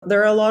there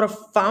are a lot of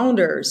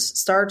founders,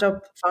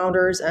 startup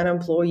founders and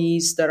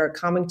employees that are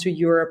coming to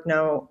Europe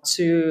now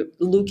to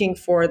looking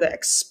for the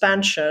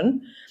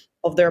expansion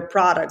of their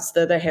products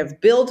that they have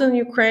built in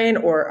Ukraine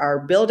or are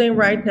building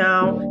right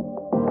now.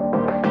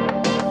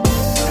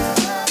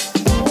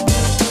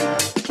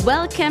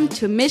 Welcome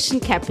to Mission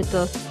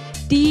Capital,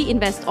 the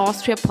Invest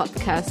Austria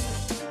podcast.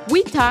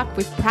 We talk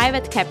with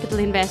private capital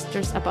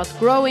investors about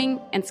growing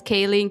and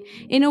scaling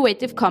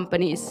innovative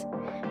companies.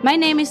 My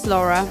name is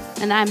Laura,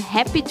 and I'm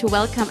happy to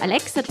welcome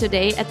Alexa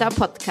today at our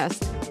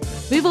podcast.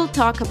 We will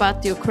talk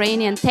about the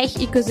Ukrainian tech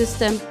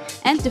ecosystem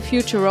and the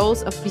future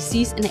roles of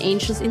VCs and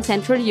angels in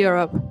Central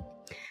Europe.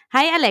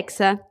 Hi,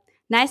 Alexa.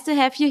 Nice to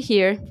have you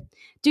here.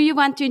 Do you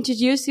want to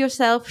introduce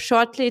yourself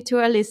shortly to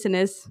our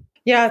listeners?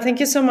 Yeah, thank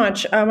you so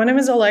much. My name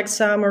is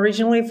Alexa. I'm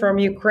originally from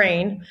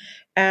Ukraine,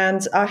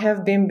 and I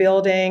have been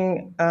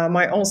building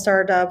my own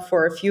startup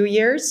for a few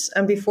years.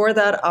 And before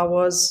that, I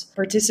was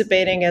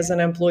participating as an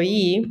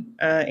employee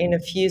in a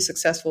few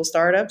successful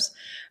startups.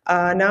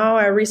 Now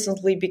I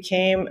recently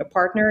became a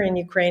partner in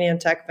Ukrainian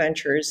Tech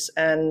Ventures,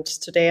 and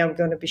today I'm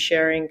going to be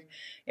sharing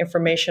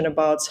information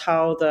about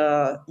how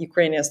the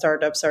Ukrainian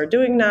startups are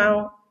doing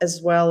now,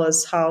 as well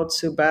as how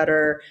to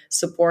better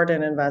support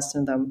and invest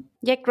in them.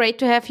 Yeah, great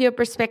to have your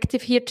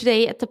perspective here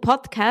today at the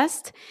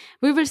podcast.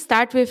 We will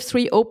start with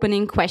 3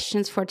 opening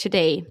questions for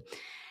today.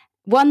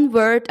 One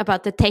word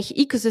about the tech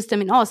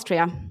ecosystem in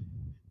Austria.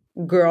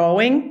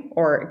 Growing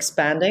or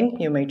expanding,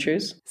 you may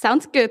choose.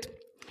 Sounds good.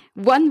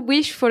 One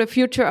wish for the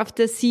future of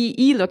the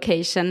CE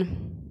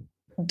location.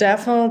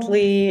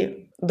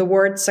 Definitely the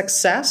word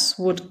success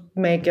would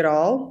make it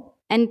all.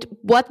 And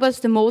what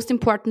was the most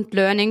important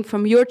learning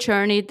from your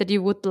journey that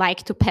you would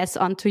like to pass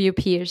on to your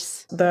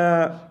peers?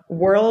 The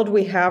world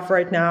we have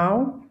right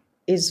now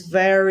is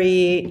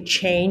very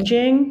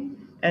changing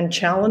and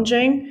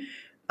challenging.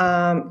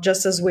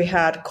 Just as we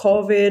had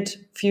COVID a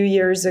few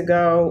years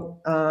ago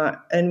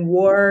and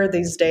war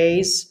these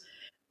days,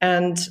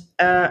 and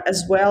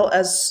as well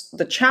as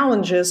the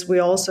challenges, we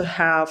also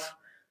have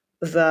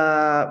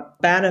the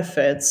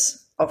benefits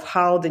of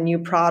how the new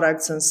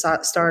products and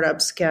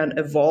startups can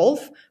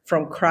evolve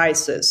from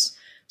crisis.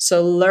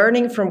 So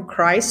learning from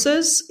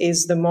crisis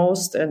is the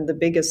most and the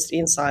biggest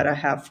insight I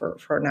have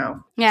for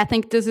now. Yeah, I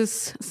think this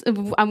is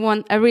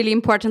a really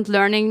important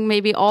learning.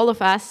 Maybe all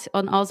of us,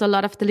 and also a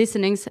lot of the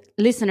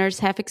listeners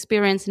have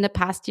experienced in the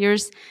past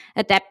years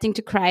adapting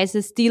to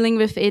crisis, dealing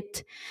with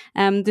it.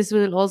 This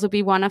will also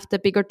be one of the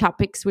bigger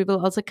topics we will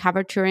also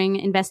cover during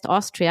Invest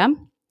Austria.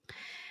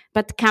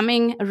 But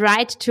coming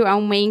right to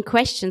our main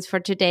questions for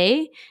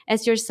today,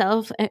 as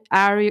yourself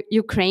are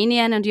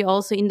Ukrainian and you're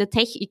also in the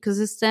tech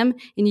ecosystem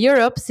in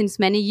Europe since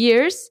many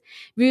years,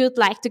 we would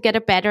like to get a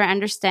better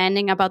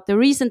understanding about the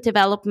recent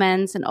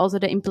developments and also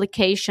the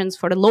implications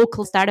for the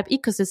local startup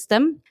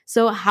ecosystem.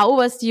 So how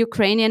was the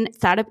Ukrainian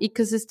startup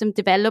ecosystem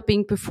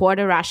developing before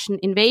the Russian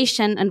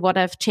invasion and what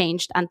have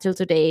changed until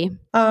today?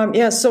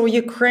 So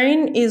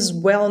Ukraine is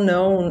well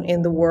known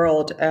in the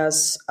world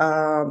as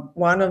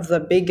one of the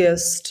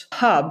biggest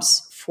hubs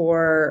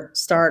for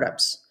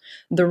startups.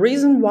 The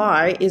reason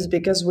why is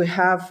because we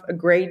have a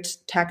great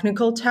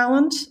technical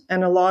talent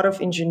and a lot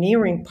of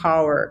engineering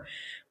power,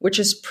 which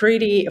is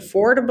pretty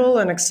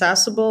affordable and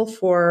accessible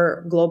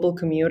for global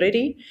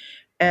community.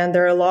 And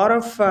there are a lot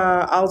of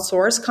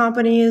outsourced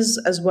companies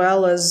as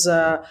well as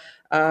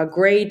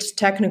great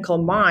technical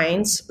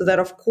minds that,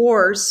 of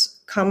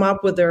course, come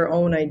up with their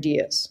own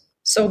ideas.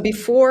 So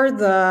before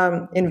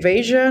the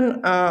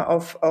invasion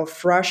of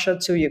Russia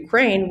to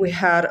Ukraine, we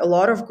had a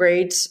lot of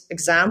great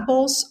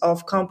examples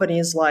of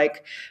companies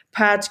like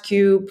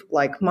PetCube,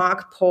 like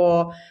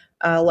Moeco,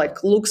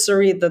 like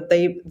Luxury, that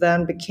they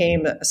then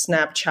became a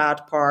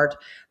Snapchat part,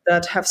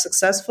 that have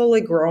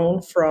successfully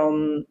grown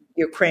from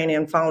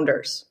Ukrainian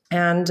founders.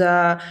 And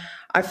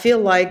I feel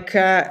like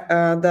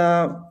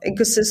the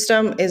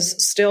ecosystem is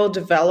still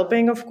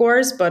developing, of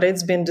course, but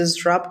it's been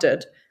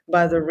disrupted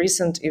by the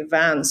recent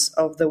events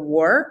of the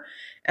war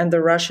and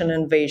the Russian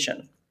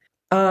invasion.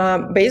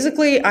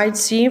 Basically,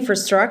 IT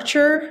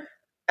infrastructure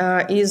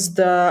is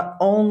the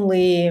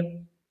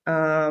only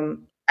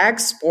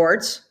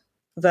export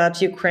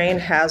that Ukraine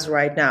has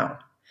right now,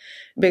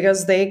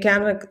 because they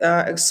can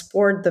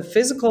export the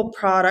physical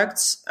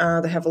products.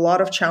 They have a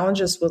lot of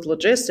challenges with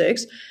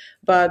logistics,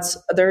 but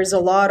there is a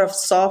lot of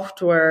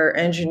software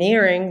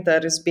engineering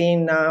that is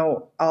being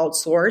now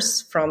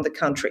outsourced from the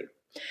country.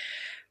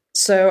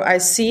 So I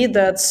see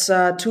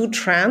that 2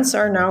 trends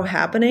are now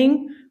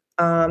happening.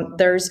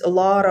 There's a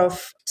lot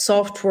of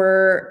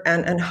software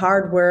and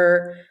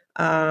hardware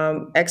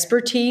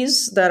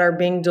expertise that are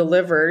being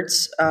delivered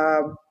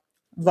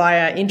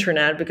via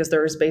internet, because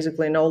there is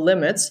basically no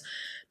limits,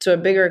 to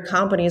bigger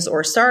companies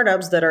or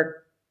startups that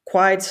are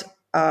quite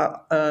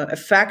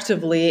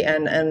effectively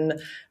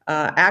and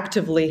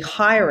actively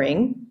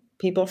hiring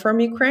people from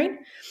Ukraine.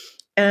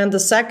 And the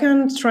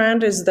second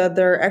trend is that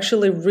they're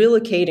actually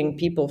relocating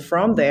people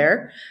from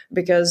there,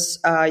 because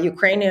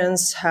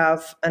Ukrainians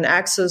have an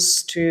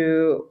access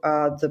to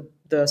the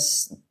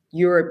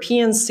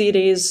European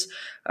cities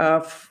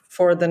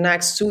for the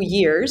next 2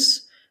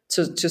 years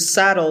to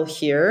settle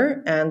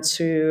here and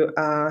to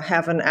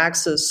have an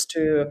access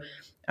to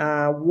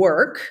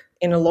work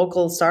in a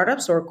local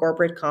startups or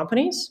corporate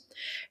companies.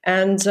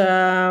 And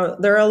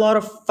there are a lot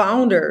of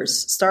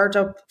founders,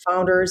 startup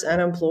founders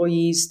and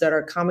employees that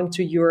are coming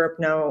to Europe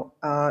now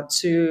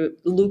to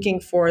looking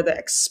for the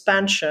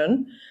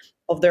expansion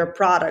of their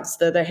products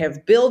that they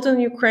have built in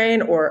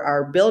Ukraine or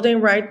are building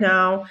right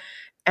now,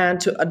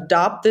 and to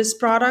adopt these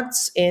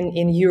products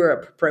in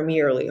Europe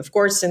primarily. Of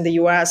course, in the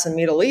US and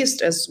Middle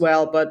East as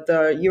well, but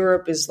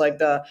Europe is like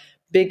the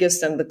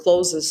biggest and the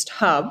closest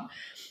hub.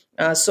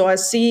 So I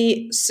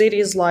see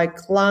cities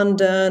like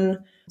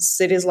London,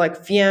 cities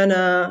like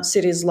Vienna,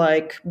 cities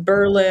like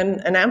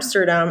Berlin and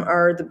Amsterdam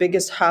are the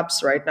biggest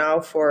hubs right now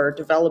for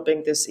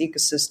developing this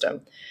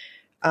ecosystem.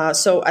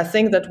 So I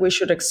think that we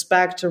should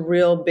expect a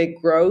real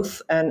big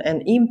growth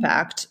and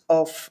impact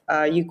of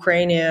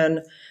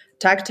Ukrainian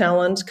tech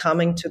talent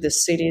coming to the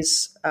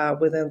cities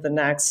within the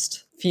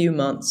next few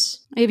months.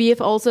 Maybe you've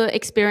also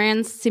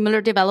experienced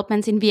similar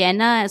developments in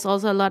Vienna, as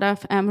also a lot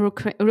of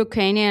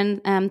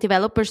Ukrainian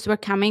developers were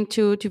coming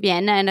to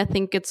Vienna. And I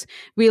think it's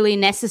really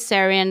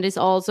necessary and is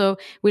also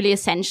really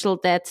essential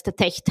that the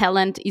tech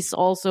talent is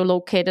also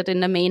located in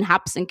the main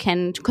hubs and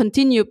can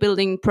continue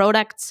building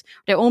products,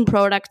 their own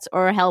products,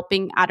 or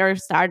helping other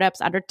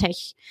startups, other tech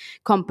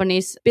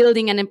companies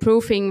building and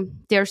improving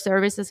their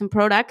services and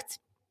products.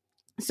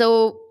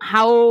 So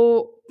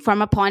how,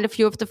 from a point of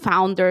view of the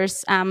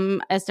founders,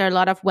 as there are a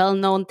lot of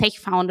well-known tech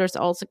founders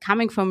also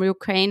coming from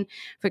Ukraine,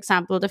 for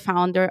example, the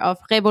founder of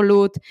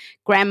Revolut,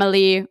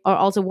 Grammarly, or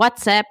also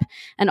WhatsApp,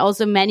 and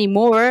also many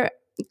more,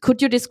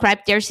 could you describe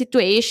their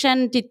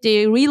situation? Did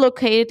they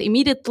relocate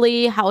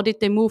immediately? How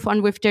did they move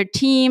on with their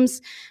teams?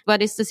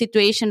 What is the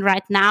situation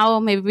right now?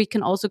 Maybe we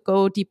can also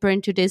go deeper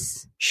into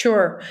this.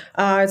 Sure.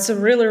 It's a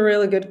really,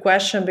 really good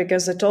question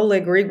because I totally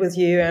agree with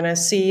you. And I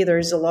see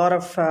there's a lot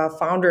of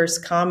founders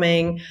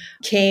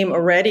came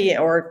already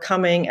or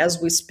coming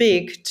as we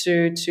speak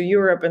to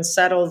Europe and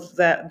settled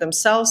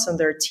themselves and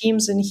their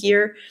teams in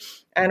here.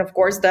 And of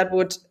course, that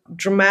would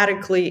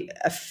dramatically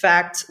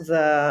affect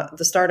the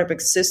startup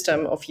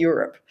ecosystem of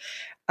Europe.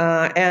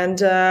 And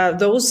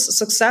those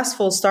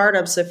successful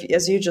startups,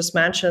 as you just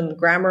mentioned,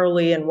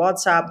 Grammarly and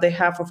WhatsApp, they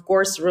have, of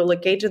course,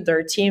 relocated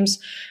their teams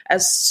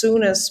as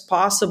soon as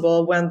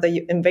possible when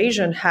the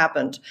invasion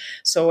happened.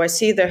 So I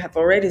see they have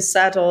already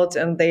settled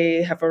and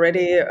they have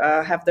already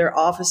have their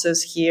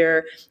offices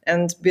here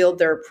and build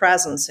their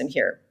presence in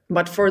here.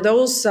 But for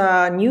those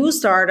new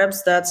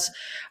startups that's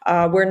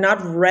were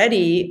not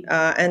ready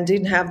and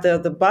didn't have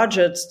the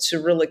budget to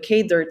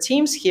relocate their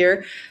teams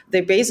here,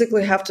 they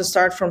basically have to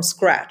start from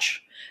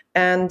scratch.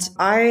 And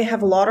I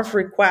have a lot of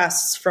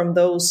requests from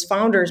those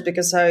founders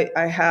because I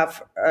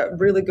have a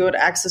really good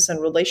access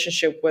and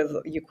relationship with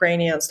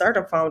Ukrainian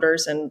startup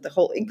founders and the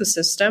whole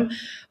ecosystem.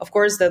 Of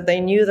course, that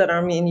they knew that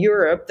I'm in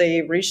Europe.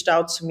 They reached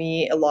out to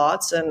me a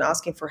lot and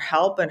asking for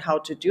help and how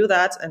to do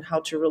that and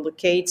how to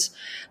relocate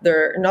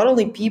their not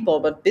only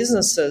people, but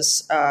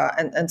businesses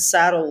and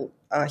settle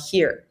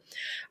here.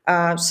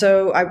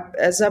 So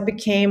as I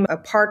became a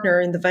partner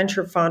in the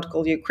venture fund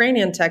called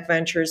Ukrainian Tech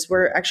Ventures,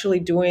 we're actually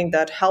doing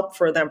that help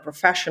for them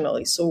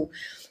professionally. So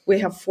we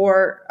have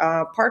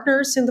 4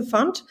 partners in the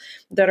fund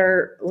that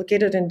are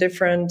located in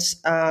different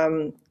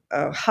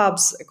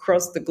hubs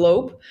across the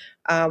globe.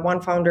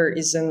 One founder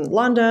is in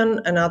London,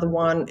 another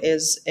one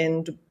is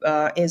in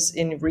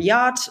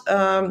Riyadh,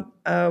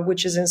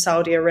 which is in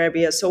Saudi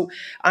Arabia. So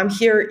I'm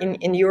here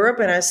in Europe,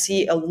 and I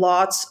see a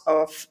lot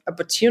of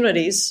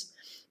opportunities.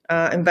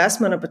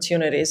 Investment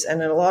opportunities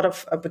and a lot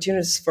of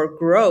opportunities for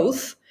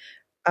growth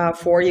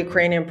for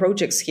Ukrainian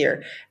projects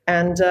here.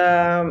 And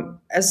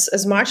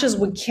as much as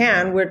we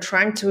can, we're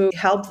trying to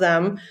help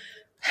them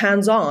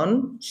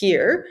hands-on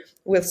here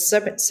with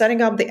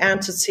setting up the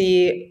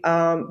entity,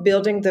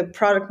 building the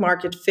product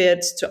market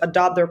fit to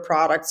adopt their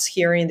products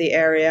here in the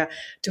area,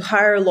 to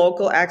hire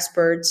local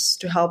experts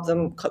to help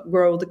them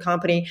grow the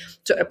company,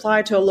 to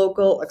apply to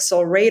local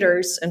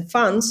accelerators and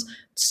funds,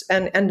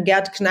 and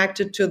get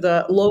connected to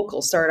the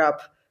local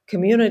startup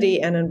community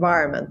and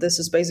environment. This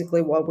is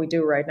basically what we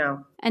do right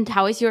now. And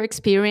how is your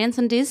experience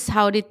on this?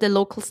 How did the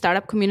local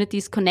startup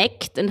communities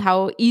connect, and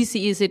how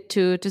easy is it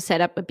to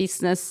set up a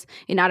business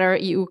in other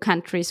EU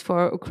countries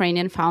for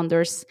Ukrainian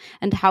founders?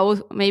 And how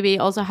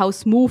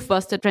smooth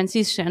was the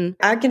transition?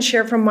 I can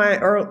share from my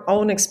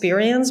own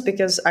experience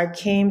because I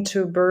came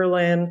to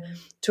Berlin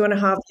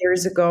 2.5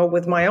 years ago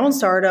with my own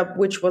startup,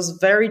 which was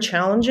very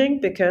challenging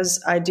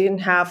because I didn't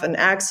have an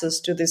access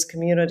to this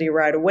community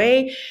right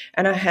away.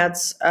 And I had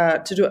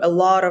to do a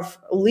lot of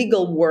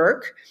legal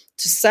work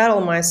to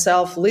settle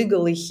myself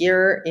legally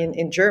here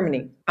in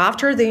Germany.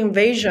 After the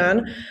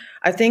invasion,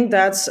 I think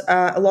that's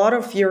a lot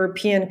of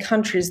European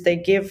countries, they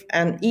give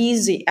an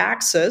easy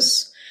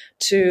access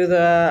to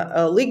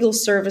the legal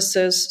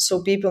services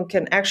so people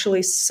can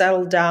actually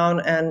settle down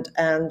and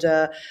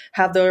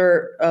have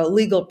their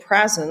legal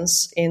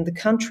presence in the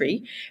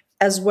country,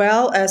 as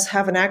well as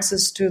have an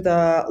access to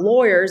the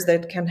lawyers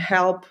that can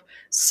help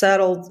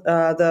settle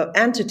the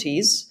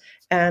entities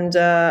and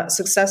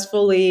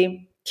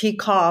successfully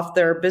kick off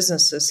their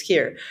businesses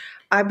here.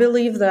 I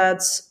believe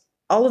that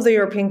all of the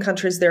European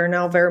countries, they're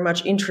now very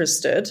much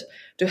interested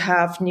to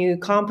have new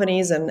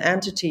companies and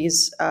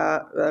entities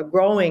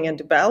growing and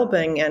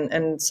developing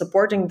and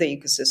supporting the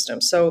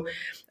ecosystem. So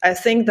I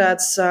think that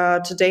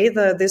today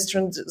this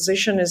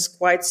transition is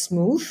quite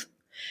smooth.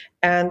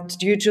 And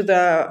due to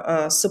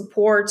the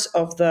support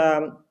of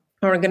the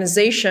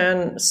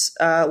organizations,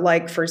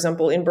 like, for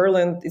example, in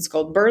Berlin, it's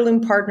called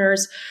Berlin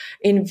Partners.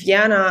 In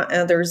Vienna,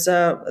 there's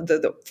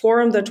the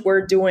forum that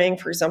we're doing,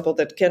 for example,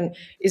 that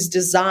is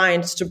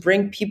designed to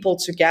bring people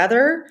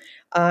together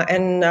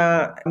and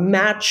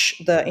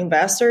match the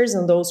investors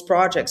in those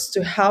projects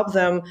to help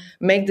them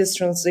make this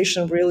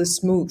transition really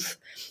smooth.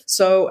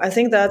 So I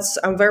think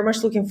I'm very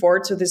much looking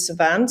forward to this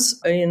event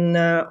in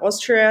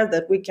Austria,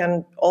 that we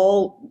can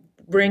all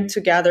bring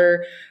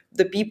together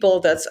the people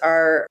that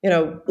are,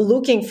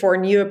 looking for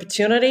new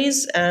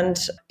opportunities and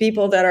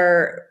people that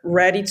are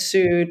ready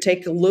to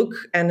take a look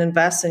and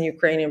invest in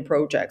Ukrainian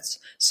projects.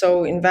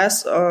 So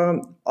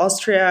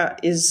Austria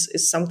is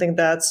something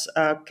that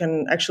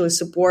can actually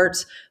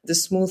support the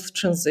smooth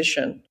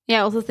transition. Yeah,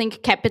 I also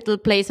think capital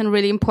plays a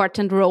really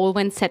important role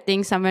when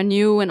setting somewhere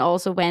new and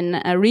also when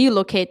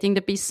relocating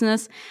the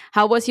business.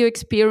 How was your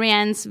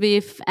experience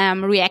with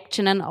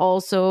reaction and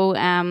also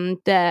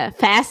the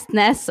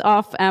fastness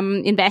of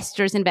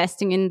investors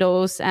investing in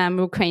those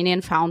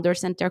Ukrainian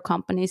founders and their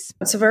companies?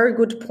 It's a very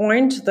good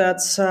point that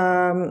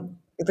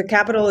the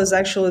capital is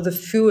actually the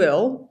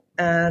fuel,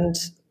 and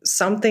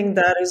something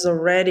that is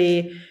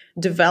already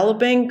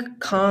developing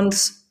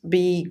can't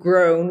be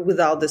grown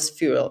without this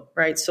fuel,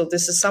 right? So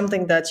this is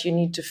something that you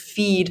need to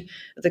feed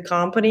the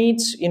company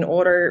in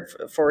order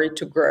for it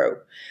to grow.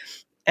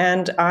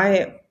 And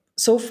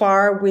so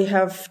far we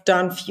have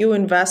done few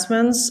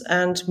investments,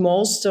 and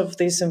most of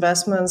these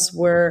investments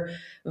were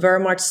very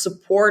much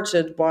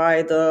supported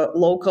by the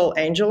local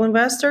angel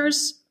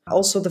investors,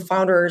 also the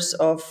founders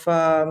of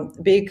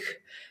big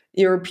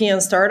European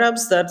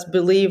startups that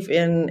believe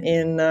in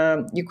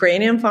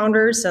Ukrainian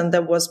founders, and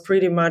that was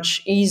pretty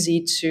much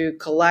easy to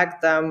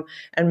collect them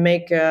and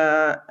make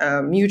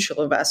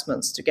mutual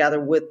investments together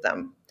with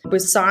them.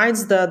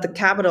 Besides the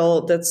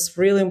capital, that's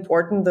really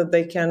important that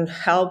they can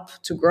help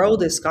to grow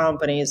these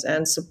companies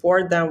and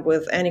support them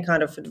with any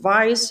kind of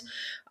advice,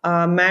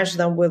 match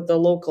them with the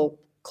local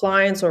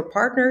clients or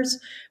partners,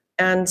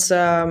 and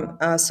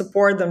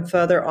support them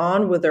further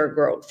on with their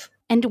growth.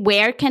 And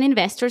where can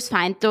investors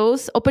find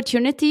those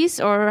opportunities,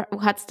 or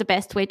what's the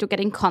best way to get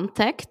in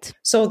contact?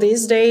 So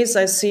these days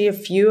I see a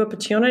few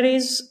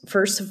opportunities.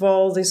 First of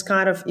all, these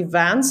kind of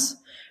events,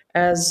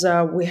 as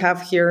we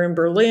have here in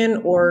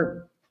Berlin,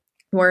 or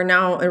we're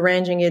now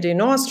arranging it in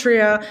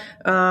Austria.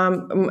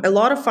 A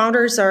lot of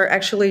founders are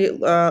actually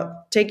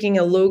taking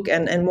a look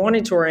and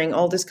monitoring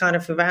all these kind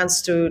of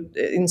events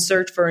in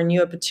search for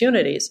new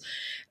opportunities.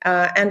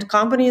 And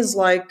companies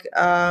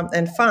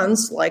and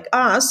funds like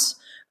us,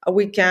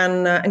 we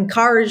can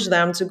encourage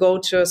them to go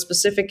to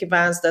specific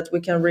events that we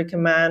can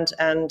recommend,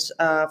 and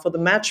for the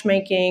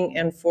matchmaking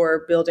and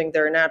for building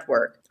their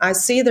network. I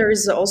see there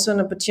is also an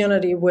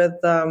opportunity with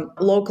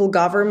local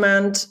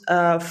government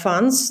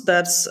funds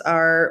that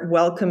are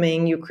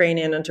welcoming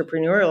Ukrainian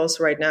entrepreneurs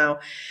right now.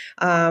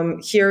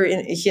 Here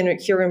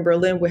in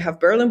Berlin, we have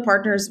Berlin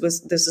Partners.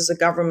 This is a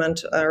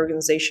government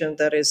organization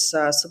that is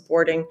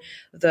supporting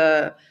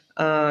the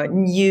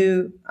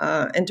new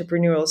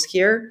entrepreneurs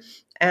here.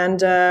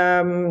 And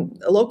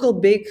local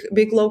big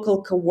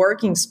local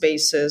co-working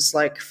spaces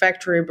like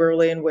Factory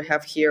Berlin we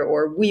have here,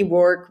 or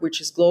WeWork, which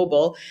is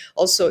global,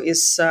 also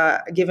is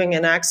giving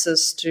an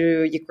access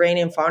to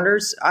Ukrainian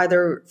founders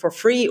either for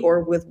free or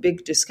with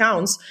big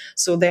discounts.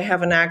 So they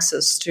have an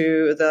access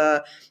to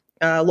the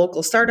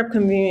local startup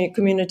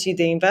community,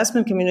 the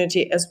investment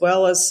community, as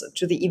well as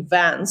to the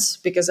events,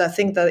 because I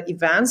think that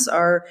events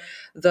are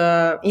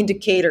the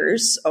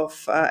indicators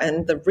of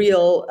and the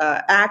real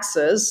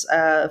access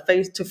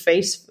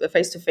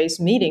face-to-face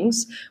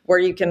meetings where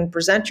you can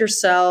present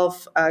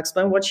yourself,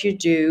 explain what you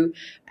do,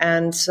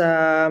 and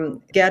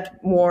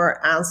get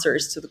more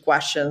answers to the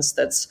questions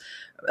that's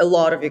a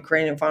lot of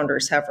Ukrainian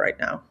founders have right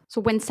now.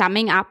 So when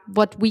summing up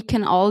what we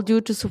can all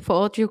do to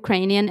support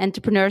Ukrainian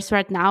entrepreneurs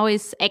right now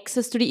is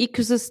access to the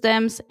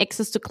ecosystems,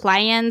 access to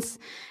clients,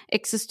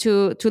 access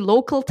to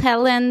local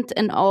talent,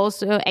 and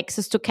also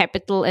access to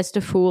capital as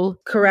the full.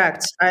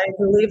 Correct. I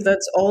believe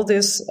that all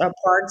these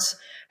parts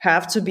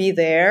have to be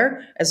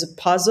there as a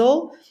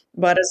puzzle.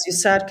 But as you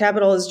said,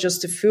 capital is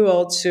just a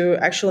fuel to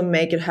actually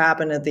make it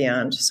happen at the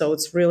end. So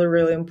it's really,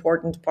 really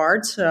important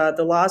part,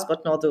 the last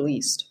but not the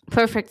least.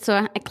 Perfect.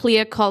 So a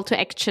clear call to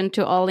action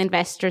to all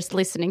investors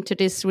listening to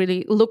this,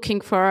 really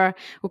looking for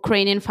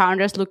Ukrainian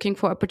founders, looking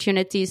for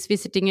opportunities,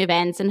 visiting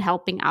events and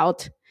helping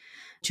out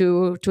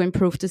to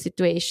improve the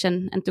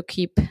situation and to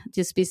keep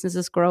these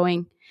businesses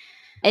growing.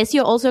 As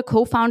you're also a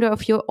co-founder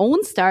of your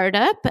own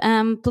startup,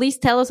 please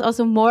tell us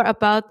also more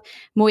about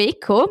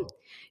Moeco.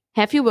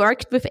 Have you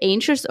worked with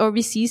angels or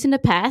VCs in the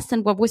past,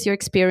 and what was your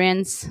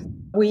experience?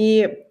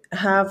 We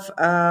have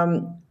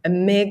a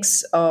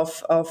mix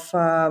of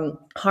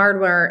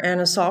hardware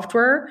and a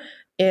software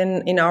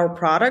in our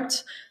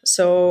product.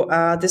 So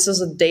this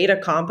is a data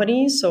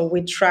company. So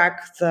we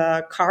track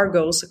the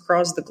cargoes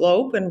across the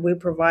globe, and we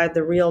provide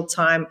the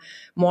real-time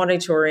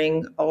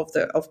monitoring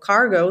of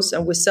cargoes,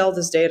 and we sell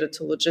this data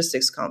to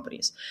logistics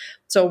companies.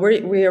 So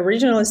we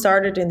originally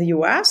started in the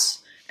US.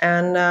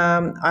 And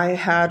I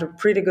had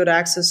pretty good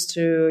access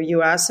to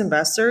US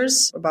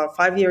investors. About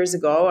 5 years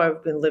ago,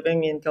 I've been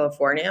living in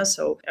California.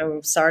 So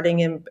I'm starting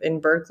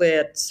in Berkeley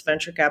at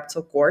venture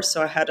capital course.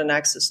 So I had an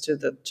access to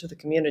the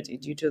community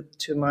due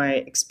to my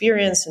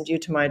experience and due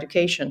to my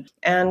education.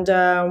 And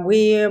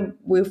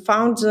we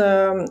found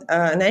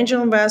an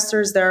angel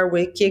investors there.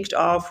 We kicked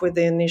off with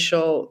the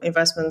initial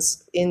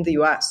investments in the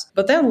US.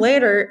 But then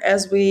later,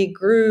 as we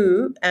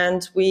grew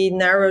and we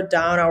narrowed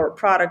down our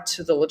product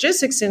to the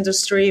logistics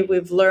industry,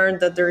 we've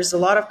learned that there's a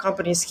lot of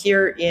companies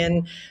here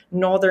in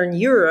Northern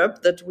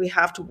Europe that we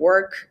have to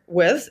work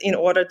with in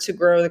order to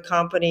grow the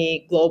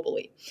company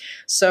globally.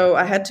 So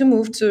I had to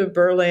move to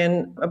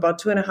Berlin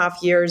about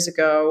 2.5 years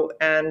ago.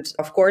 And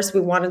of course, we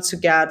wanted to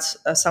get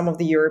some of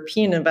the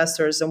European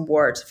investors on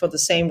board for the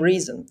same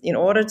reason. In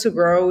order to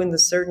grow in a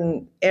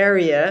certain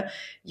area,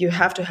 you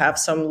have to have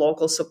some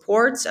local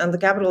supports, and the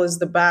capital is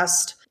the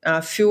best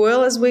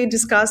fuel, as we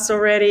discussed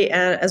already,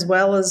 and as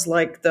well as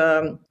like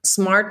the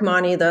smart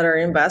money that are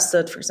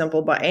invested, for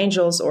example, by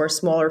angels or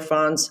smaller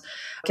funds,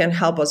 can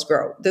help us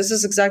grow. This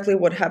is exactly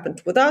what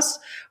happened with us.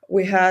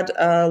 We had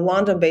a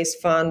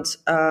London-based fund,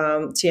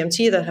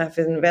 TMT, that have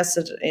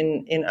invested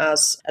in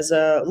us as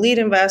a lead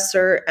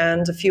investor,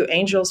 and a few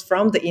angels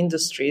from the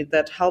industry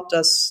that helped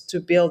us to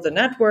build the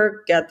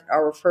network, get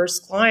our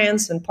first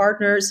clients and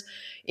partners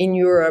in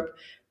Europe.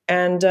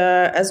 And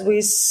as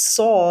we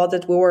saw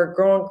that we were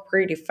growing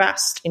pretty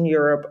fast in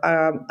Europe,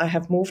 I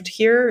have moved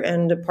here,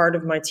 and a part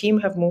of my team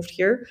have moved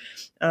here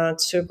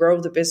to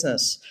grow the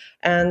business.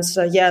 And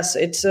yes,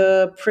 it's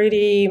a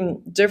pretty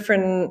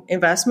different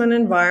investment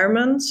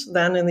environment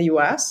than in the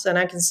US. And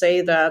I can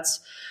say that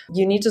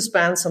you need to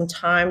spend some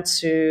time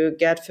to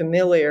get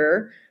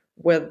familiar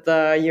with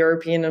the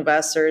European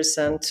investors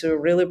and to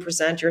really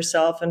present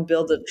yourself and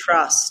build a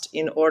trust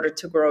in order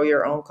to grow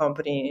your own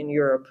company in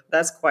Europe.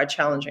 That's quite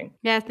challenging.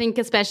 Yeah, I think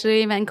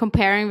especially when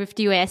comparing with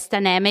the US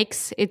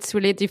dynamics, it's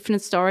really a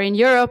different story in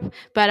Europe.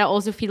 But I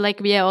also feel like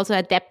we are also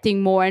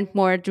adapting more and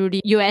more to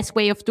the US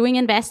way of doing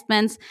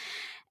investments.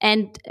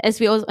 And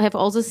as we have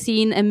also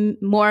seen a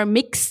more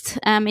mixed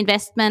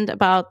investment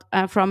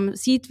from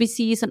seed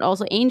VCs and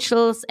also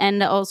angels,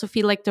 and I also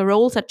feel like the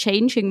roles are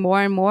changing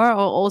more and more, or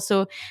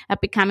also are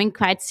becoming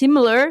quite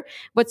similar.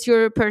 What's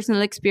your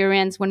personal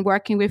experience when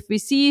working with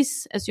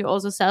VCs, as you're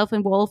also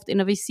self-involved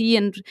in a VC,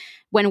 and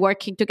when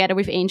working together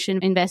with angel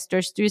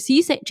investors? Do you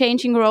see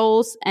changing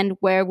roles, and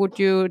where would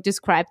you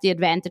describe the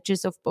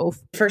advantages of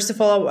both? First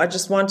of all, I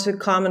just want to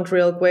comment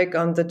real quick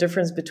on the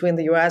difference between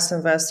the US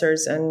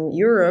investors and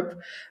Europe.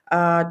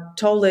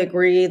 Totally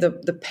agree.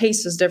 The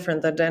pace is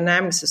different. The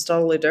dynamics is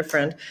totally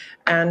different.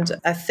 And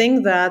I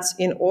think that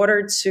in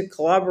order to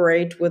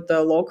collaborate with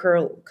the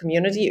local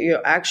community, you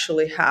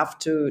actually have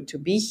to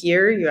be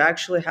here. You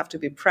actually have to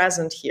be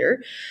present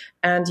here.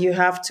 And you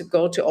have to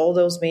go to all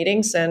those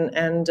meetings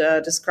and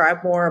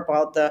describe more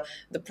about the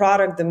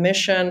product, the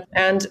mission.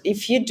 And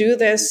if you do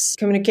this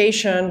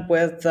communication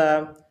with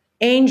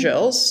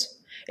angels,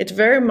 it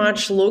very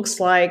much looks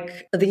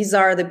like these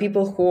are the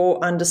people who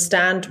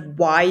understand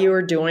why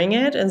you're doing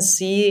it and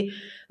see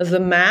the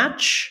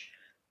match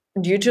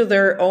due to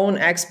their own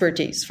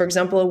expertise. For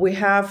example, we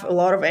have a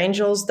lot of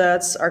angels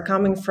that are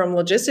coming from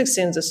logistics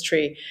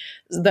industry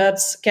that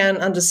can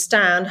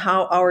understand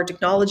how our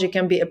technology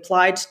can be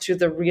applied to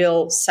the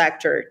real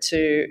sector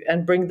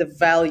and bring the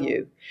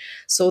value.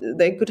 So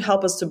they could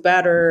help us to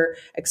better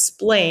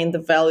explain the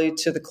value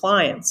to the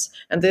clients.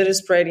 And that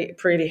is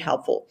pretty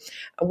helpful.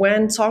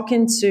 When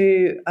talking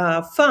to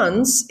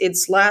funds,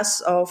 it's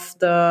less of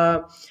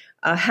the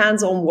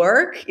hands-on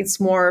work. It's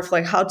more of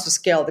like how to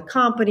scale the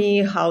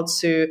company, how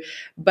to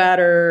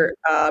better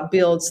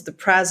build the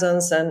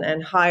presence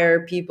and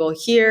hire people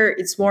here.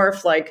 It's more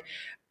of like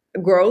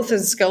growth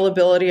and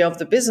scalability of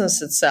the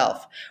business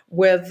itself.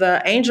 With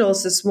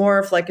angels, it's more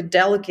of like a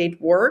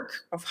delicate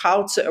work of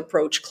how to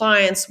approach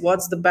clients,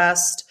 what's the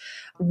best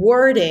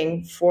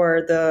wording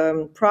for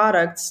the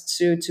products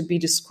to be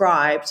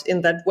described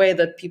in that way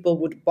that people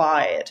would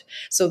buy it.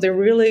 So they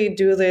really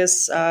do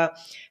this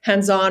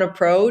hands-on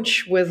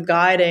approach with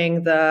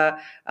guiding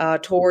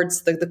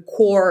towards the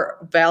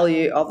core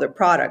value of the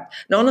product.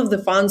 None of the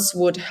funds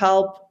would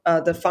help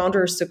the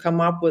founders to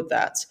come up with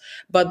that,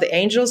 but the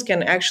angels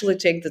can actually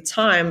take the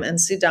time and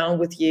sit down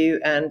with you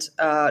and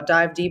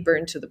dive deeper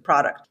into the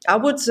product. I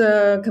would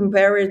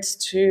compare it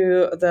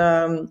to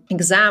the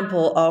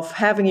example of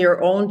having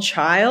your own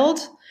child,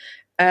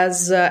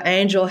 as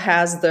Angel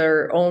has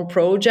their own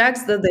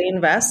projects that they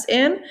invest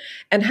in,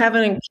 and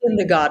having a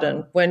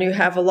kindergarten when you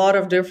have a lot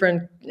of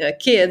different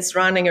kids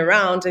running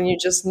around, and you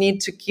just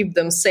need to keep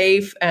them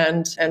safe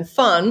and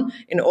fun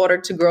in order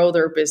to grow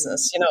their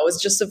business.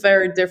 It's just a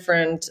very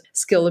different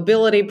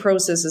scalability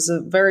process. It's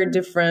a very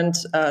different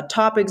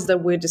topics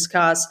that we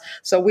discuss.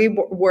 So we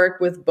work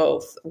with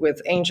both,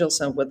 with angels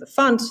and with the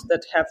funds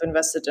that have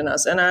invested in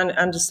us. And I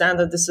understand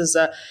that this is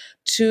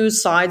two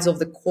sides of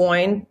the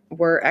coin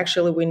where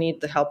actually we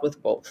need the help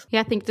with both. Yeah,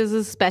 I think this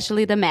is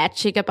especially the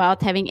magic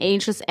about having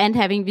angels and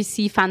having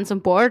VC funds on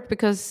board,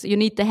 because you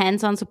need the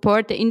hands-on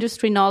support, the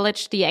industry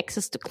knowledge, the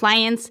access to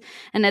clients,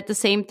 and at the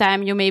same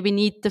time you maybe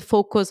need the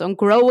focus on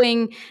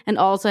growing and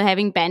also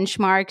having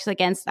benchmarks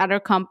against other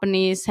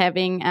companies,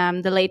 having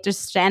the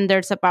latest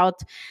standards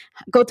about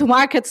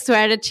go-to-market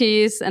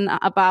strategies and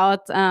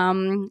about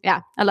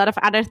a lot of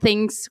other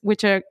things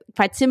which are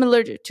quite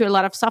similar to a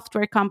lot of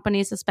software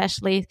companies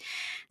especially.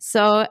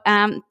 So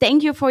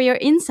thank you for your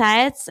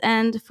insights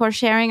and for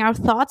sharing our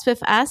thoughts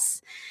with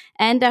us.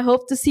 And I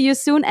hope to see you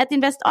soon at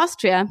Invest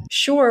Austria.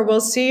 Sure.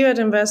 We'll see you at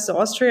Invest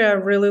Austria.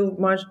 I'm really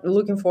much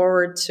looking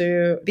forward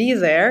to be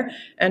there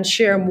and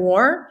share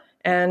more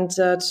and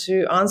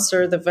to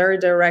answer the very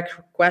direct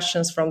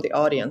questions from the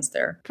audience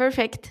there.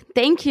 Perfect.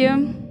 Thank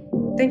you.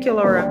 Thank you,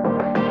 Laura.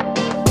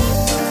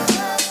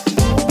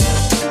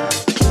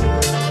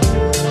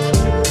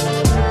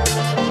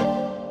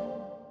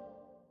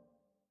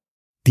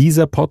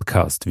 Dieser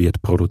Podcast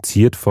wird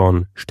produziert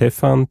von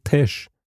Stefan Tesch